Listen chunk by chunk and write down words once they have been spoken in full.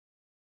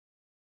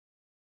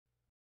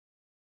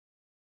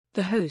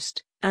The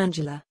host,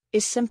 Angela,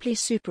 is simply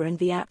super and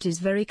the apt is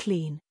very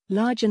clean,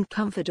 large and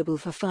comfortable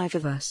for 5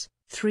 of us,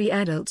 3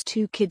 adults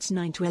 2 kids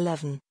 9 to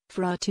 11,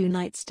 for our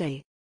 2-night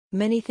stay.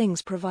 Many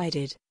things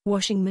provided,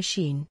 washing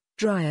machine,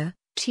 dryer,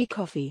 tea,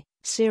 coffee,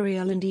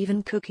 cereal and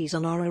even cookies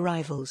on our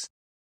arrivals.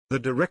 The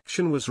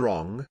direction was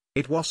wrong,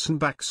 it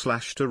wasn't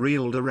 / a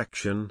real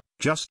direction,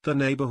 just the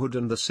neighborhood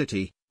and the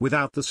city,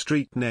 without the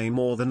street name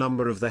or the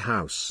number of the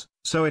house,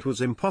 so it was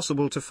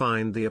impossible to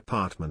find the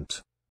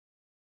apartment.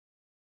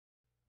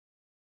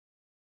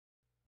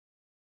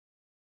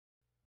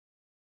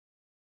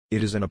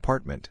 It is an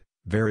apartment,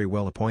 very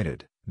well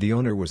appointed. The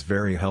owner was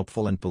very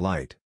helpful and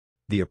polite.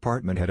 The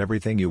apartment had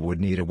everything you would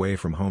need away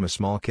from home: a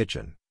small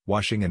kitchen,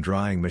 washing and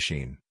drying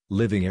machine,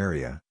 living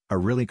area, a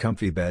really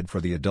comfy bed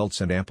for the adults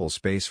and ample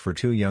space for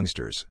 2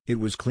 youngsters. It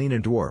was clean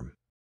and warm.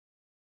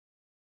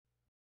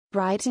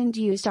 Brighton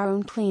used our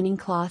own cleaning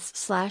cloths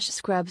 /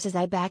 scrubs as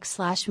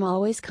I'm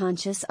always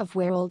conscious of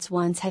where old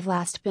ones have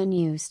last been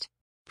used.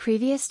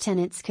 Previous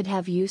tenants could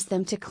have used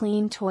them to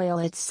clean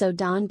toilets, so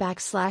Don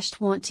 /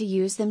 want to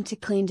use them to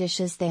clean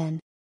dishes then.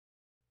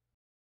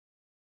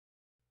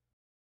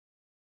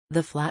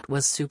 The flat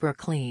was super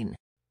clean.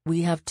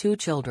 We have 2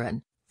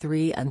 children,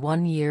 3 and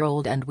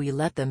 1-year-old, and we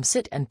let them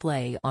sit and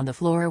play on the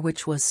floor,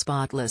 which was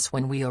spotless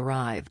when we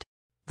arrived.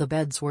 The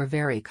beds were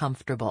very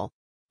comfortable.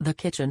 The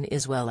kitchen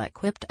is well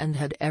equipped and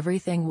had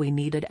everything we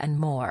needed and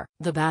more.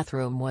 The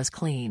bathroom was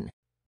clean.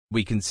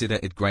 We consider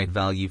it great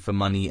value for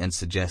money and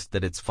suggest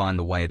that it's fine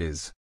the way it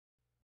is.